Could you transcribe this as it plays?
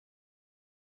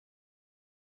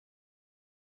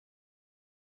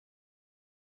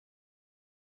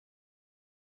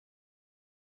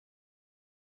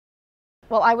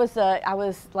Well, I was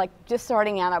like just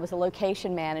starting out. I was a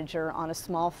location manager on a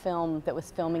small film that was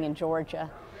filming in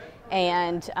Georgia.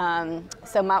 And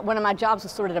so one of my jobs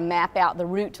was sort of to map out the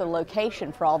route to the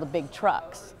location for all the big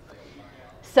trucks.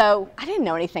 So I didn't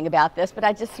know anything about this, but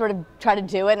I just sort of tried to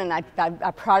do it, and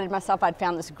I prided myself. I'd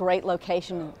found this great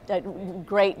location,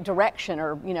 great direction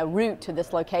or route to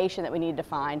this location that we needed to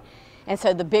find. And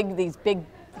so these big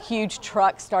huge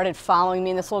trucks started following me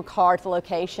in this little car to the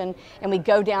location, and we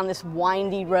go down this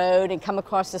windy road and come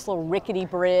across this little rickety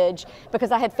bridge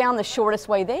because I had found the shortest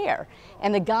way there.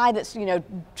 And the guy that's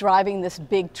driving this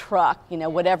big truck,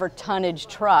 whatever tonnage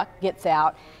truck, gets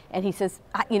out, and he says,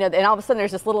 and all of a sudden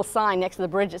there's this little sign next to the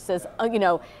bridge that says,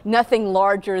 nothing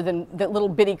larger than the little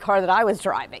bitty car that I was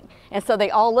driving. And so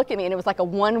they all look at me, and it was like a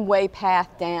one-way path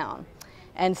down.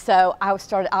 And so I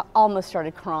almost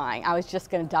started crying. I was just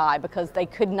going to die because they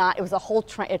could not. It was a whole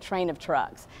train of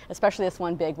trucks, especially this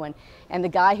one big one. And the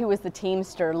guy who was the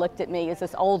Teamster looked at me. It's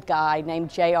this old guy named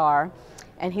JR,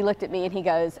 and he looked at me and he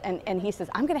goes, and he says,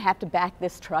 "I'm going to have to back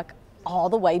this truck all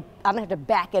the way. I'm going to have to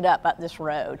back it up this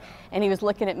road." And he was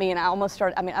looking at me, and I almost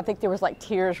started. I think there was like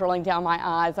tears rolling down my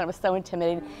eyes. And I was so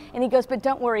intimidated. And he goes, "But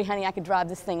don't worry, honey. I could drive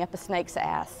this thing up a snake's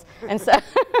ass." And so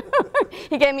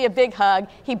he gave me a big hug.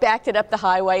 He backed it up the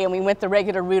highway, and we went the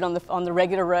regular route on the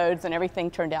regular roads, and everything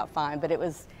turned out fine. But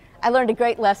I learned a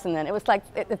great lesson then. It was like,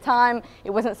 at the time, it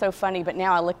wasn't so funny, but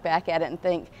now I look back at it and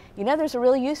think, there's a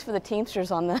real use for the Teamsters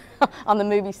on the on the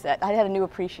movie set. I had a new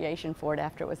appreciation for it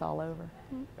after it was all over.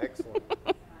 Excellent.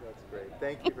 That's great.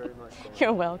 Thank you very much.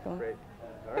 You're welcome. Great.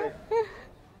 All right.